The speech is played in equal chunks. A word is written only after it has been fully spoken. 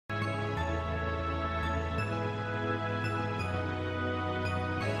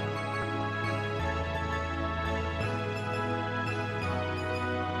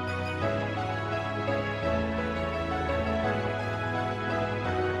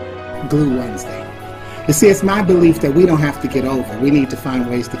Glue Wednesday. You see, it's my belief that we don't have to get over. We need to find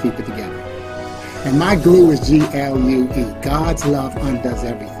ways to keep it together. And my glue is G.L.U.E. God's love undoes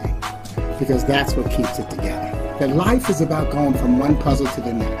everything, because that's what keeps it together. That life is about going from one puzzle to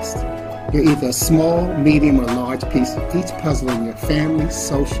the next. You're either a small, medium, or large piece of each puzzle in your family,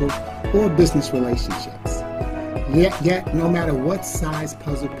 social, or business relationships. Yet, no matter what size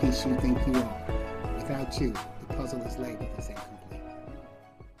puzzle piece you think you are, without you, the puzzle is labeled as incomplete.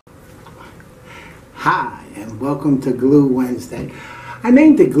 Hi, and welcome to Glue Wednesday. I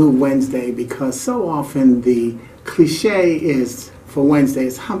named it Glue Wednesday because so often the cliche is for Wednesday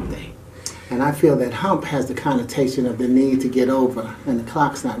is hump day. And I feel that hump has the connotation of the need to get over and the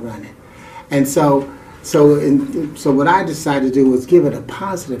clock's not running. And so what I decided to do was give it a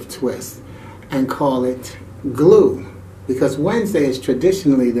positive twist and call it glue, because Wednesday is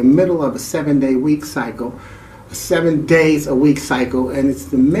traditionally the middle of a 7-day week cycle, 7 days a week cycle, and it's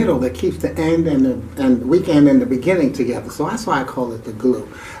the middle that keeps the end and the weekend and the beginning together. So that's why I call it the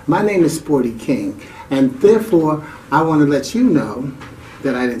glue. My name is Sporty King, and therefore I want to let you know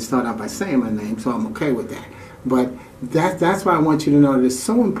that I didn't start out by saying my name, so I'm okay with that. But that's why I want you to know that it's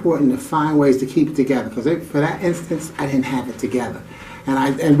so important to find ways to keep it together, because for that instance, I didn't have it together.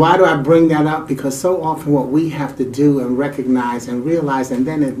 And why do I bring that up? Because so often what we have to do and recognize and realize and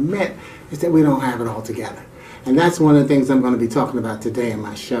then admit is that we don't have it all together. And that's one of the things I'm going to be talking about today in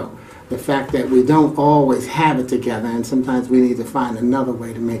my show. The fact that we don't always have it together, and sometimes we need to find another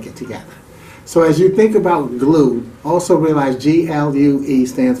way to make it together. So as you think about glue, also realize G.L.U.E.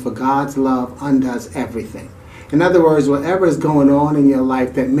 stands for God's love undoes everything. In other words, whatever is going on in your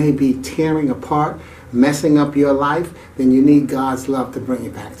life that may be tearing apart, messing up your life, then you need God's love to bring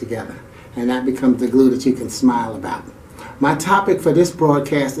it back together. And that becomes the glue that you can smile about. My topic for this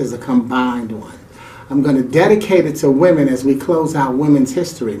broadcast is a combined one. I'm going to dedicate it to women as we close out Women's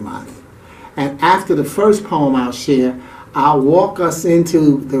History Month. And after the first poem I'll share, I'll walk us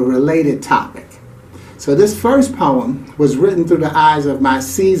into the related topic. So this first poem was written through the eyes of my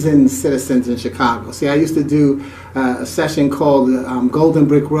seasoned citizens in Chicago. See, I used to do a session called Golden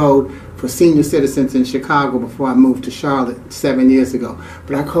Brick Road for senior citizens in Chicago before I moved to Charlotte 7 years ago.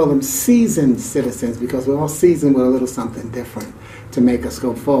 But I call them seasoned citizens because we're all seasoned with a little something different to make us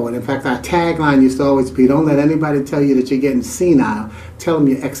go forward. In fact, our tagline used to always be, don't let anybody tell you that you're getting senile. Tell them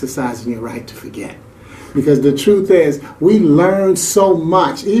you're exercising your right to forget. Because the truth is, we learn so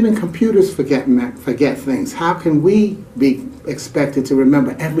much. Even computers forget things. How can we be expected to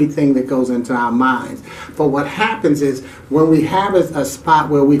remember everything that goes into our minds? But what happens is, when we have a spot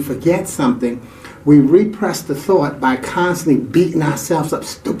where we forget something, we repress the thought by constantly beating ourselves up.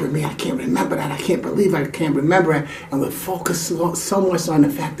 Stupid me, I can't remember that. I can't believe I can't remember it. And we focus so much on the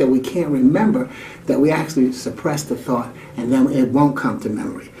fact that we can't remember that we actually suppress the thought, and then it won't come to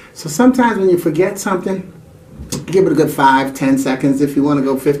memory. So sometimes when you forget something, give it a good 5-10 seconds. If you want to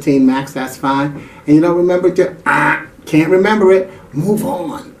go 15 max, that's fine. And you don't remember it, can't remember it, move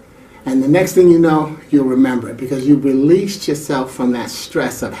on. And the next thing you know, you'll remember it because you released yourself from that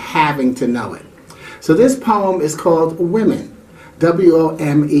stress of having to know it. So this poem is called Women,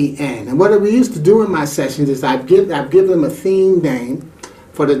 W-O-M-E-N. And what we used to do in my sessions is I'd give them a theme name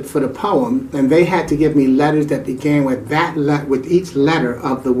for the poem, and they had to give me letters that began with with each letter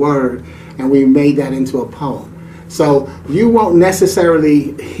of the word, and we made that into a poem. So you won't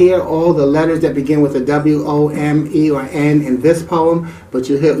necessarily hear all the letters that begin with a W, O, M, E, or N in this poem, but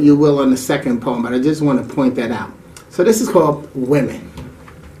you will on the second poem, but I just want to point that out. So this is called Women.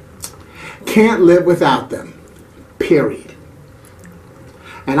 Can't live without them, period.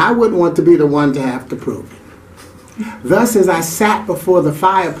 And I wouldn't want to be the one to have to prove it. Thus, as I sat before the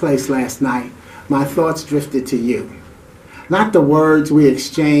fireplace last night, my thoughts drifted to you. Not the words we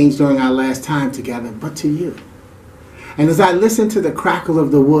exchanged during our last time together, but to you. And as I listened to the crackle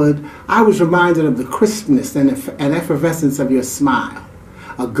of the wood, I was reminded of the crispness and effervescence of your smile,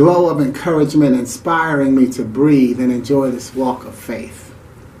 a glow of encouragement inspiring me to breathe and enjoy this walk of faith.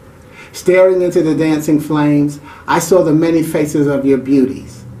 Staring into the dancing flames, I saw the many faces of your beauty,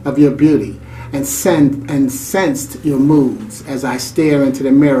 and sensed your moods as I stare into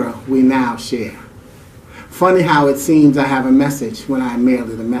the mirror we now share. Funny how it seems I have a message when I am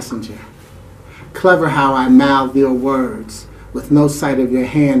merely the messenger. Clever how I mouth your words with no sight of your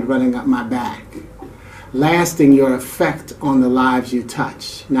hand running up my back. Lasting your effect on the lives you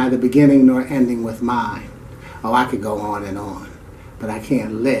touch, neither beginning nor ending with mine. Oh, I could go on, but I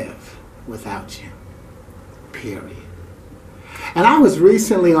can't live without you, period. And I was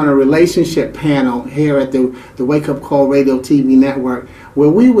recently on a relationship panel here at the Wake Up Call Radio TV network where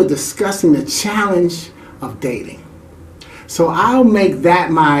we were discussing the challenge of dating. So I'll make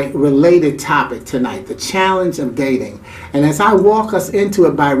that my related topic tonight, the challenge of dating. And as I walk us into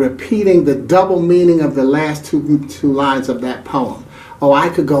it by repeating the double meaning of the last two lines of that poem. Oh, I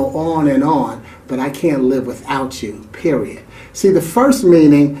could go on, but I can't live without you, period. See, the first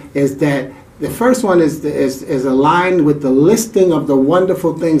meaning is that the first one is aligned with the listing of the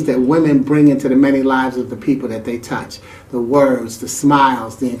wonderful things that women bring into the many lives of the people that they touch. The words, the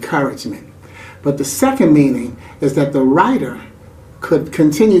smiles, the encouragement. But the second meaning is that the writer could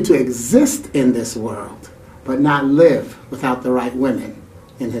continue to exist in this world, but not live without the right women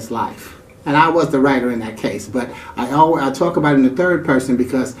in his life. And I was the writer in that case, but I talk about it in the third person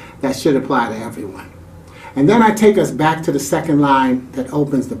because that should apply to everyone. And then I take us back to the second line that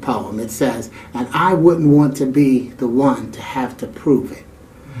opens the poem. It says, and I wouldn't want to be the one to have to prove it.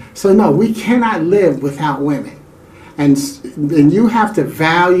 So no, we cannot live without women. And you have to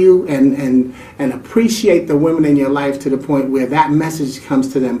value and appreciate the women in your life to the point where that message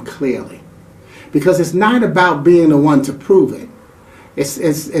comes to them clearly. Because it's not about being the one to prove it.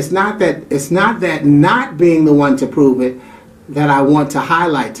 It's not that not being the one to prove it that I want to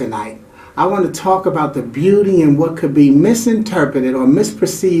highlight tonight. I want to talk about the beauty and what could be misinterpreted or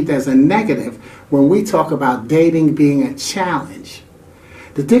misperceived as a negative when we talk about dating being a challenge.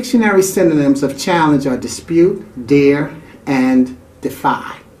 The dictionary synonyms of challenge are dispute, dare, and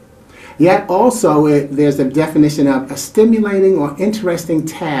defy. Yet also there's a definition of a stimulating or interesting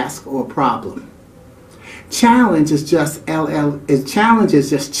task or problem. Challenge is just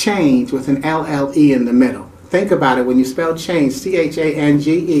change with an LLE in the middle. Think about it when you spell change,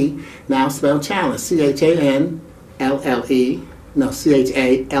 C-H-A-N-G-E, now spell challenge, C-H-A-N-L-L-E, no,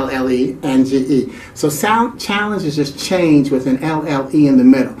 C-H-A-L-L-E-N-G-E. So challenge is just change with an L-L-E in the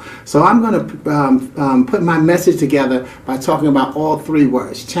middle. So I'm going to put my message together by talking about all three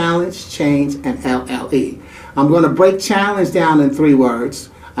words, challenge, change, and L-L-E. I'm going to break challenge down in three words.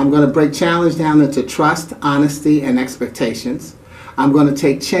 I'm going to break challenge down into trust, honesty, and expectations. I'm going to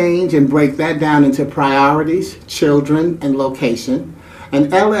take change and break that down into priorities, children, and location. And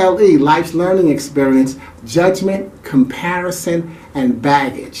LLE, life's learning experience, judgment, comparison, and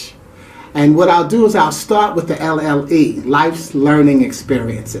baggage. And what I'll do is I'll start with the LLE, life's learning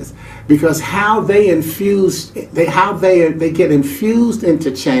experiences, because how they get infused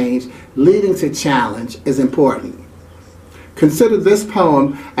into change, leading to challenge, is important. Consider this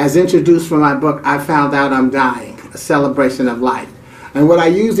poem as introduced from my book, I Found Out I'm Dying, a celebration of life. And what I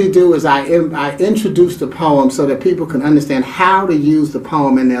usually do is I introduce the poem so that people can understand how to use the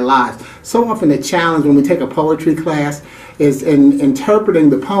poem in their lives. So often the challenge when we take a poetry class is in interpreting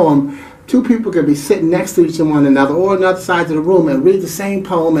the poem. Two people could be sitting next to one another or on other sides of the room and read the same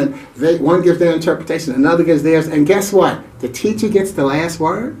poem, and one gives their interpretation, another gives theirs, and guess what? The teacher gets the last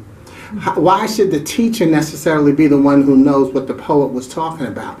word. Why should the teacher necessarily be the one who knows what the poet was talking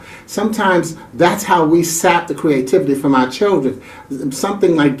about? Sometimes that's how we sap the creativity from our children.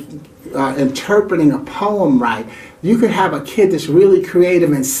 Something like interpreting a poem right. You could have a kid that's really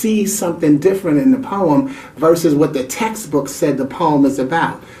creative and see something different in the poem versus what the textbook said the poem is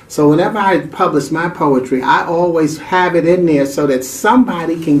about. So whenever I publish my poetry, I always have it in there so that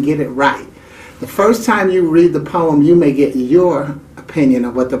somebody can get it right. The first time you read the poem, you may get your opinion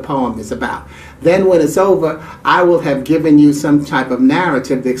of what the poem is about. Then when it's over, I will have given you some type of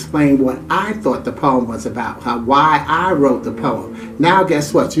narrative to explain what I thought the poem was about, why I wrote the poem. Now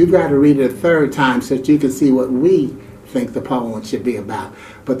guess what? You've got to read it a third time so that you can see what we think the poem should be about.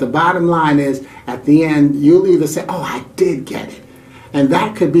 But the bottom line is, at the end, you'll either say, oh, I did get it. And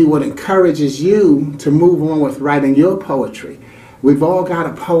that could be what encourages you to move on with writing your poetry. We've all got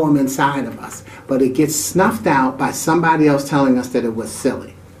a poem inside of us, but it gets snuffed out by somebody else telling us that it was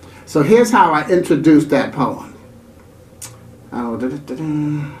silly. So here's how I introduced that poem.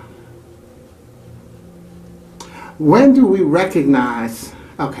 When do we recognize,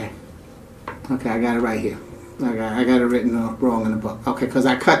 okay, I got it right here. I got it written wrong in the book. Okay, because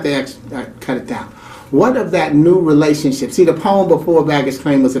I cut it down. What of that new relationship? See, the poem before Baggage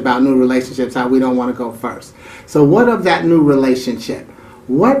Claim was about new relationships, how we don't want to go first. So what of that new relationship?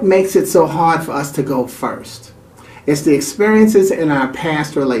 What makes it so hard for us to go first? It's the experiences in our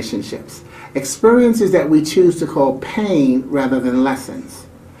past relationships. Experiences that we choose to call pain rather than lessons.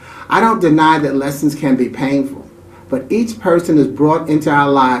 I don't deny that lessons can be painful, but each person is brought into our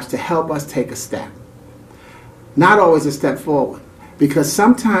lives to help us take a step. Not always a step forward, because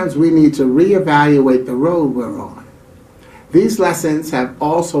sometimes we need to reevaluate the road we're on. These lessons have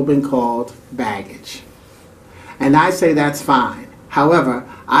also been called baggage. And I say that's fine. However,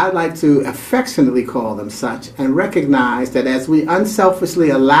 I like to affectionately call them such and recognize that as we unselfishly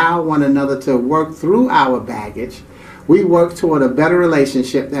allow one another to work through our baggage, We work toward a better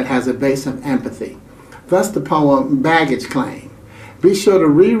relationship that has a base of empathy. Thus the poem Baggage Claim. Be sure to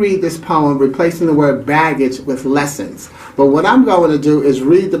reread this poem, replacing the word baggage with lessons. But what I'm going to do is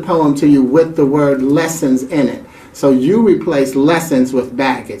read the poem to you with the word lessons in it. So you replace lessons with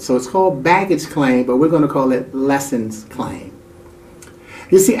baggage. So it's called Baggage Claim, but we're going to call it Lessons Claim.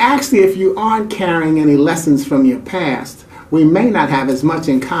 You see, actually, if you aren't carrying any lessons from your past, we may not have as much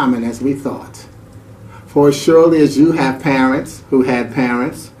in common as we thought. For as surely as you have parents who had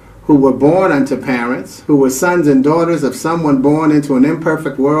parents, who were born unto parents, who were sons and daughters of someone born into an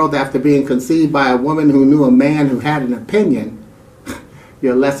imperfect world after being conceived by a woman who knew a man who had an opinion,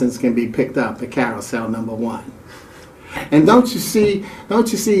 your lessons can be picked up at carousel number 1. And don't you see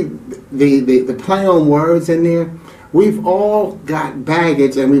the play on words in there? We've all got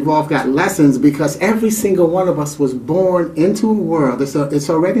baggage and we've all got lessons because every single one of us was born into a world. It's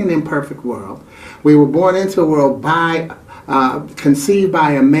already an imperfect world. We were born into a world conceived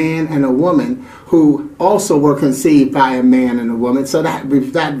by a man and a woman who also were conceived by a man and a woman. So that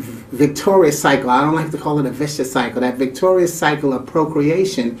victorious cycle, I don't like to call it a vicious cycle, that victorious cycle of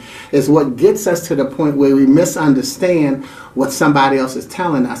procreation is what gets us to the point where we misunderstand what somebody else is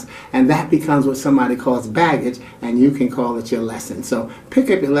telling us, and that becomes what somebody calls baggage, and you can call it your lesson. So pick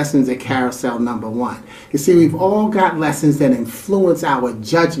up your lessons at carousel number 1. You see, we've all got lessons that influence our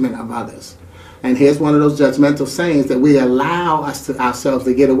judgment of others. And here's one of those judgmental sayings that we allow ourselves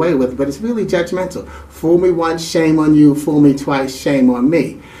to get away with, but it's really judgmental. Fool me once, shame on you. Fool me twice, shame on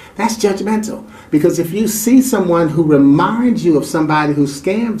me. That's judgmental. Because if you see someone who reminds you of somebody who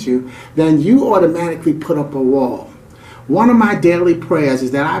scammed you, then you automatically put up a wall. One of my daily prayers is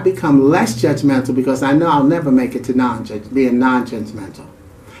that I become less judgmental because I know I'll never make it to being non-judgmental.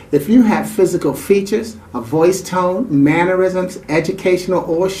 If you have physical features, a voice tone, mannerisms, educational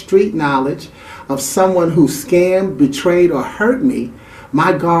or street knowledge of someone who scammed, betrayed, or hurt me,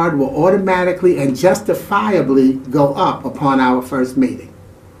 my guard will automatically and justifiably go up upon our first meeting.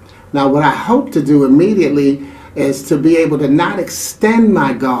 Now, what I hope to do immediately is to be able to not extend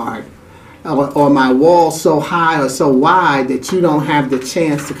my guard or my wall so high or so wide that you don't have the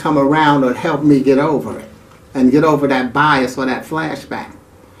chance to come around or help me get over it and get over that bias or that flashback.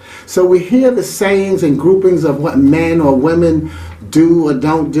 So we hear the sayings and groupings of what men or women do or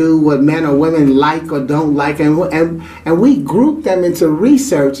don't do, what men or women like or don't like, and we group them into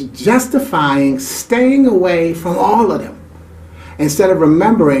research justifying staying away from all of them, instead of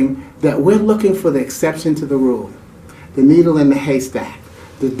remembering that we're looking for the exception to the rule, the needle in the haystack,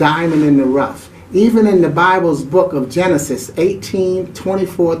 the diamond in the rough. Even in the Bible's book of Genesis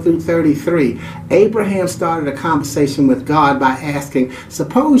 18:24 through 33, Abraham started a conversation with God by asking,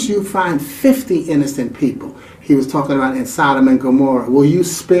 suppose you find 50 innocent people. He was talking about in Sodom and Gomorrah. Will you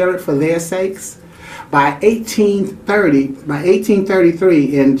spare it for their sakes? By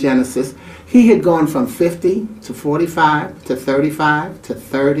 1833 in Genesis, he had gone from 50 to 45 to 35 to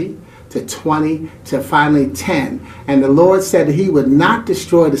 30 to 20 to finally 10. And the Lord said that he would not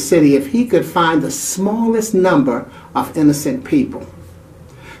destroy the city if he could find the smallest number of innocent people.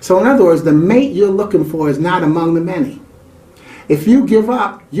 So in other words, the mate you're looking for is not among the many. If you give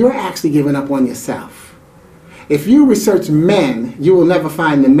up, you're actually giving up on yourself. If you research men, you will never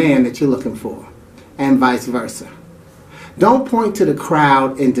find the man that you're looking for, and vice versa. Don't point to the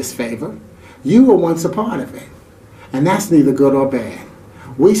crowd in disfavor. You were once a part of it, and that's neither good or bad.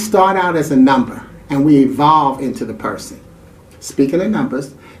 We start out as a number, and we evolve into the person. Speaking of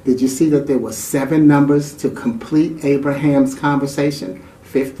numbers, did you see that there were 7 numbers to complete Abraham's conversation?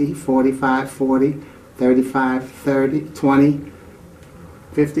 50, 45, 40, 35, 30, 20,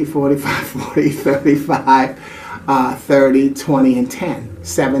 50, 45, 40, 35, 30, 20, and 10.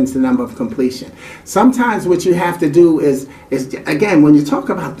 7's the number of completion. Sometimes what you have to do is again, when you talk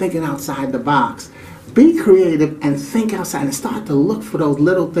about thinking outside the box, be creative and think outside and start to look for those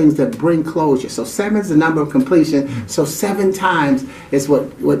little things that bring closure. So 7's the number of completion. So 7 times is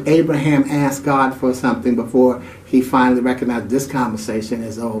what Abraham asked God for something before he finally recognized this conversation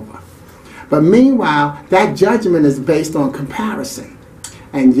is over. But meanwhile, that judgment is based on comparison.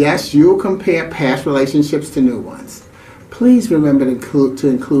 And yes, you'll compare past relationships to new ones. Please remember to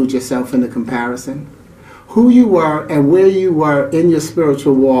include yourself in the comparison. Who you were and where you were in your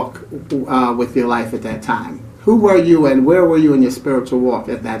spiritual walk with your life at that time. Who were you and where were you in your spiritual walk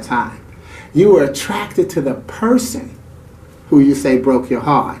at that time? You were attracted to the person who you say broke your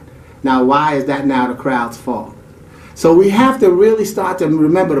heart. Now, why is that now the crowd's fault? So we have to really start to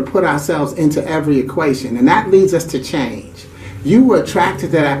remember to put ourselves into every equation, and that leads us to change. You were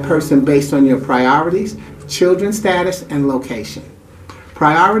attracted to that person based on your priorities, children status, and location.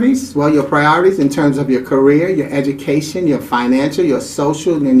 Priorities? Well, your priorities in terms of your career, your education, your financial, your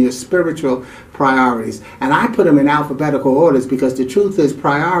social, and your spiritual priorities. And I put them in alphabetical orders because the truth is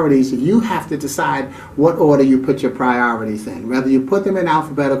priorities, you have to decide what order you put your priorities in. Whether you put them in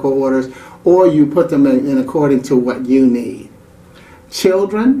alphabetical orders or you put them in according to what you need.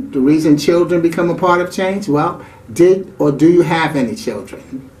 Children, the reason children become a part of change, well, did or do you have any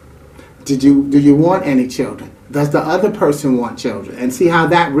children? Do you want any children? Does the other person want children? And see how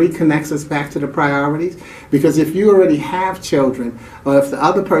that reconnects us back to the priorities? Because if you already have children, or if the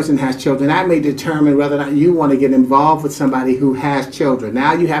other person has children, that may determine whether or not you want to get involved with somebody who has children.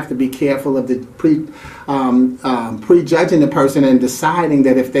 Now you have to be careful of the prejudging the person and deciding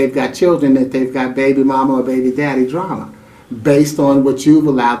that if they've got children, that they've got baby mama or baby daddy drama, based on what you've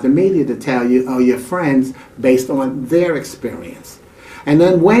allowed the media to tell you or your friends based on their experience. And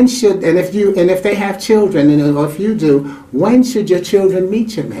then if they have children, or if you do, when should your children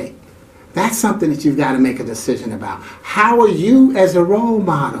meet your mate? That's something that you've got to make a decision about. How are you as a role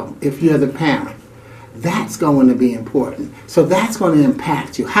model if you're the parent? That's going to be important. So that's going to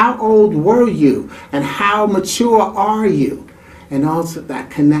impact you. How old were you and how mature are you? And also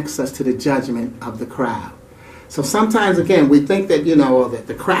that connects us to the judgment of the crowd. So sometimes, again, we think that, that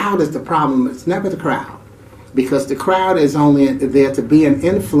the crowd is the problem. It's never the crowd. Because the crowd is only there to be an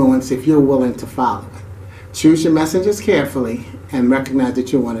influence if you're willing to follow it. Choose your messengers carefully and recognize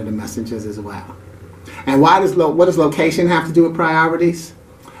that you're one of the messengers as well. And what does location have to do with priorities?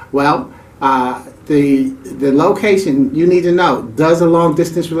 Well, the location, you need to know, does a long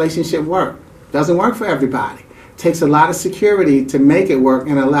distance relationship work? Doesn't work for everybody. It takes a lot of security to make it work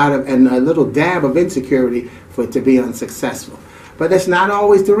and a little dab of insecurity for it to be unsuccessful. But that's not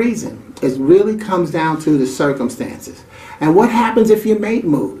always the reason. It really comes down to the circumstances. And what happens if your mate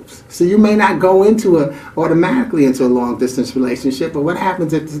moves? So you may not go automatically into a long distance relationship, but what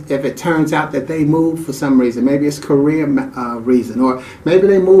happens if it turns out that they move for some reason? Maybe it's career reason, or maybe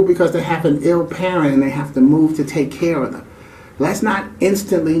they move because they have an ill parent and they have to move to take care of them. Let's not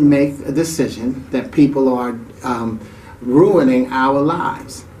instantly make a decision that people are ruining our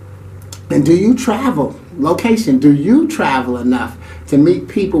lives. And do you travel? Location, do you travel enough to meet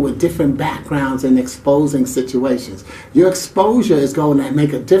people with different backgrounds and exposing situations? Your exposure is going to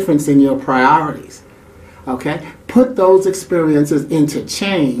make a difference in your priorities. Okay? Put those experiences into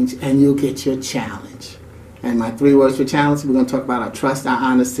change and you'll get your challenge. And my 3 words for challenge, we're going to talk about our trust, our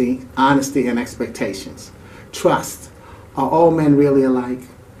honesty, and expectations. Trust. Are all men really alike?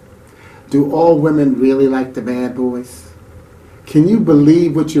 Do all women really like the bad boys? Can you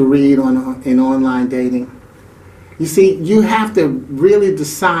believe what you read in online dating? You see, you have to really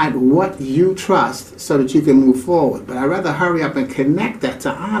decide what you trust so that you can move forward. But I'd rather hurry up and connect that to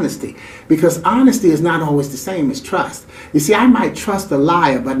honesty, because honesty is not always the same as trust. You see, I might trust a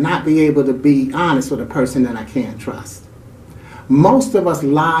liar but not be able to be honest with a person that I can't trust. Most of us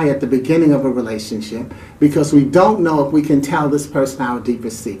lie at the beginning of a relationship because we don't know if we can tell this person our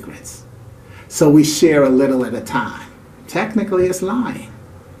deepest secrets. So we share a little at a time. Technically, it's lying.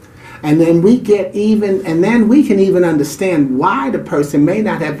 And then we can even understand why the person may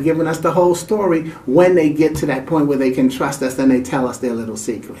not have given us the whole story when they get to that point where they can trust us and they tell us their little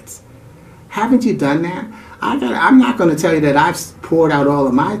secrets. Haven't you done that? I'm not going to tell you that I've poured out all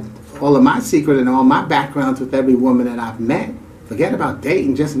of my secret and all my backgrounds with every woman that I've met. Forget about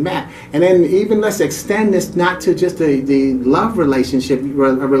dating, just met. And then even let's extend this not to just the love relationship. A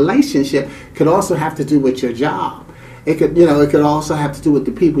relationship could also have to do with your job. It could also have to do with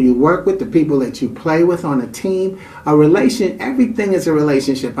the people you work with, the people that you play with on a team. Everything is a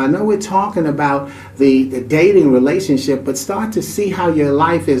relationship. I know we're talking about the dating relationship, but start to see how your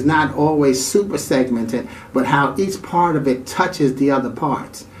life is not always super segmented, but how each part of it touches the other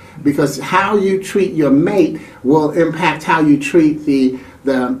parts. Because how you treat your mate will impact how you treat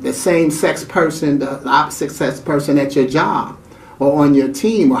the same-sex person, the opposite-sex person at your job, or on your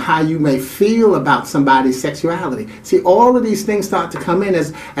team, or how you may feel about somebody's sexuality. See, all of these things start to come in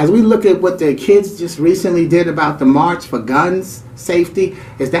as we look at what the kids just recently did about the March for Guns Safety.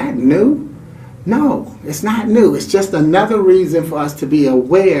 Is that new? No, it's not new. It's just another reason for us to be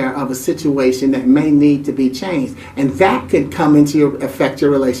aware of a situation that may need to be changed. And that could come affect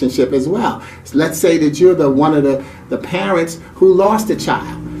your relationship as well. So let's say that you're one of the parents who lost a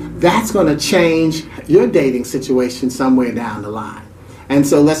child. That's going to change your dating situation somewhere down the line. And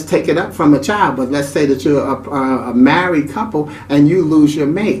so let's take it up from a child, but let's say that you're a married couple and you lose your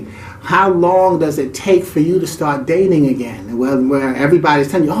mate. How long does it take for you to start dating again? Well, where everybody's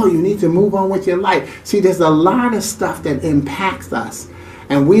telling you, oh, you need to move on with your life. See, there's a lot of stuff that impacts us,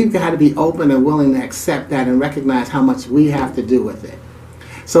 and we've got to be open and willing to accept that and recognize how much we have to do with it.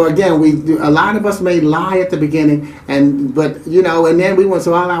 So again, a lot of us may lie at the beginning, but and then we want,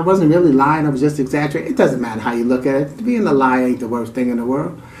 so I wasn't really lying, I was just exaggerating. It doesn't matter how you look at it. Being a liar ain't the worst thing in the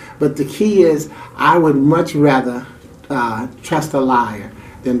world. But the key is, I would much rather trust a liar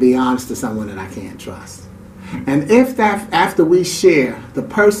than be honest to someone that I can't trust. And if after we share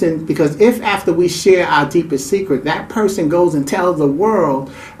because if after we share our deepest secret, that person goes and tells the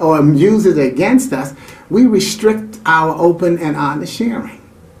world or uses it against us, we restrict our open and honest sharing.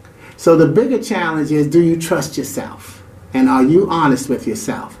 So the bigger challenge is, do you trust yourself? And are you honest with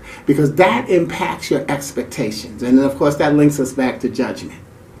yourself? Because that impacts your expectations. And then of course that links us back to judgment.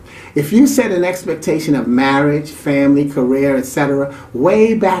 If you set an expectation of marriage, family, career, etc.,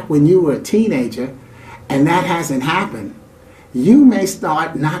 way back when you were a teenager, and that hasn't happened, you may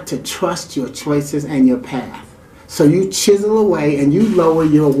start not to trust your choices and your path. So you chisel away and you lower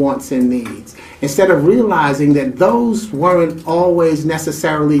your wants and needs, instead of realizing that those weren't always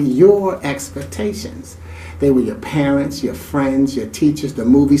necessarily your expectations. They were your parents, your friends, your teachers, the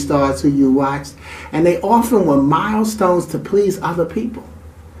movie stars who you watched, and they often were milestones to please other people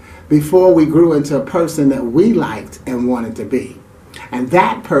before we grew into a person that we liked and wanted to be. And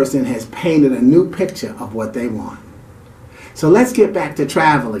that person has painted a new picture of what they want. So let's get back to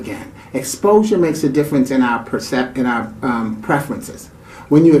travel again. Exposure makes a difference in our preferences.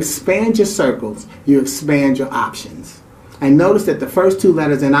 When you expand your circles, you expand your options. And notice that the first two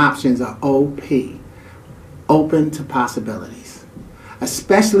letters in options are OP, open to possibilities.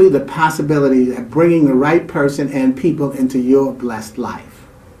 Especially the possibility of bringing the right person and people into your blessed life.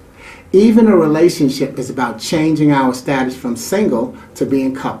 Even a relationship is about changing our status from single to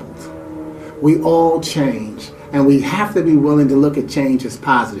being coupled. We all change, and we have to be willing to look at change as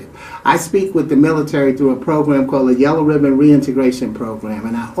positive. I speak with the military through a program called the Yellow Ribbon Reintegration Program,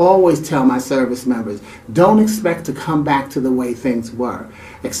 and I always tell my service members, don't expect to come back to the way things were.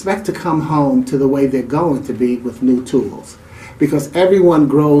 Expect to come home to the way they're going to be with new tools. Because everyone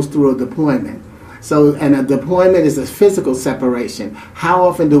grows through a deployment. So, and a deployment is a physical separation. How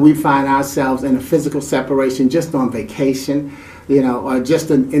often do we find ourselves in a physical separation just on vacation, or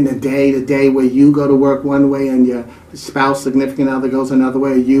just in the day where you go to work one way and your spouse, significant other goes another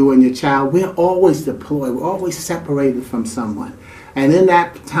way, or you and your child? We're always deployed. We're always separated from someone. And in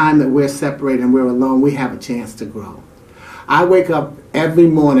that time that we're separated and we're alone, we have a chance to grow. I wake up every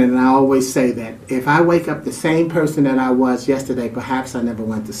morning and I always say that if I wake up the same person that I was yesterday, perhaps I never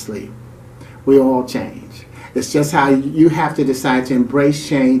went to sleep. We all change. It's just how you have to decide to embrace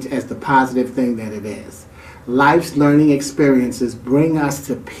change as the positive thing that it is. Life's learning experiences bring us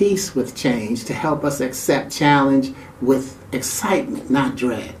to peace with change to help us accept challenge with excitement, not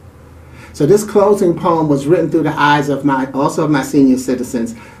dread. So this closing poem was written through the eyes of my senior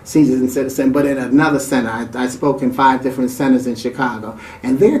citizens, but in another center. I spoke in 5 different centers in Chicago,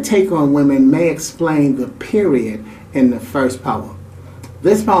 and their take on women may explain the period in the first poem.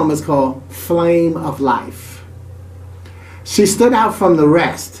 This poem is called Flame of Life. She stood out from the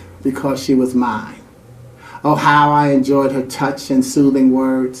rest because she was mine. Oh, how I enjoyed her touch and soothing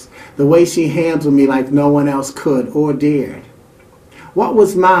words, the way she handled me like no one else could or dared. What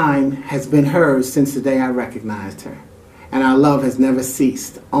was mine has been hers since the day I recognized her, and our love has never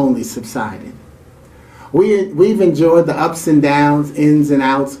ceased, only subsided. We've enjoyed the ups and downs, ins and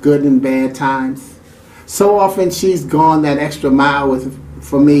outs, good and bad times. So often she's gone that extra mile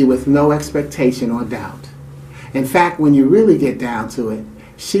for me with no expectation or doubt. In fact, when you really get down to it,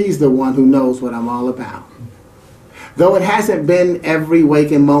 she's the one who knows what I'm all about. Though it hasn't been every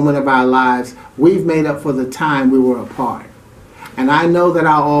waking moment of our lives, we've made up for the time we were apart. And I know that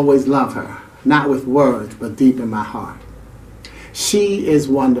I'll always love her, not with words, but deep in my heart. She is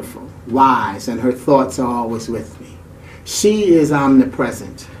wonderful, wise, and her thoughts are always with me. She is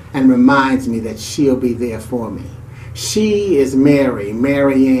omnipresent and reminds me that she'll be there for me. She is Mary,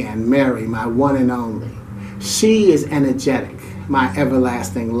 Mary Ann, Mary, my one and only. She is energetic, my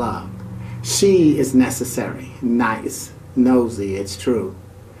everlasting love. She is necessary, nice, nosy, it's true.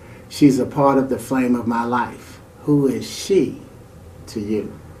 She's a part of the flame of my life. Who is she to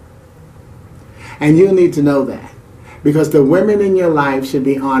you? And you need to know that, because the women in your life should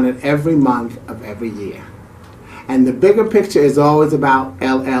be honored every month of every year. And the bigger picture is always about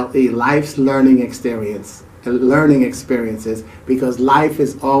LLE, life's learning experiences, because life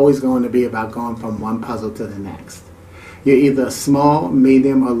is always going to be about going from one puzzle to the next. You're either a small,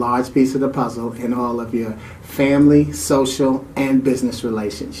 medium, or large piece of the puzzle in all of your family, social, and business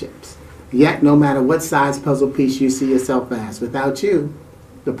relationships. Yet, no matter what size puzzle piece you see yourself as, without you,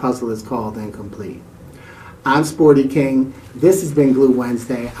 the puzzle is called incomplete. I'm Sporty King. This has been Glue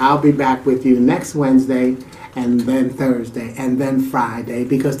Wednesday. I'll be back with you next Wednesday, and then Thursday, and then Friday,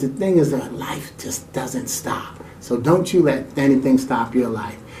 because the thing is that life just doesn't stop. So don't you let anything stop your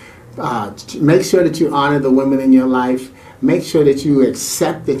life. Make sure that you honor the women in your life. Make sure that you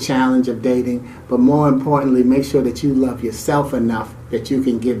accept the challenge of dating, but more importantly, make sure that you love yourself enough that you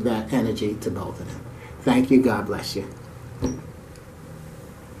can give that energy to both of them. Thank you. God bless you.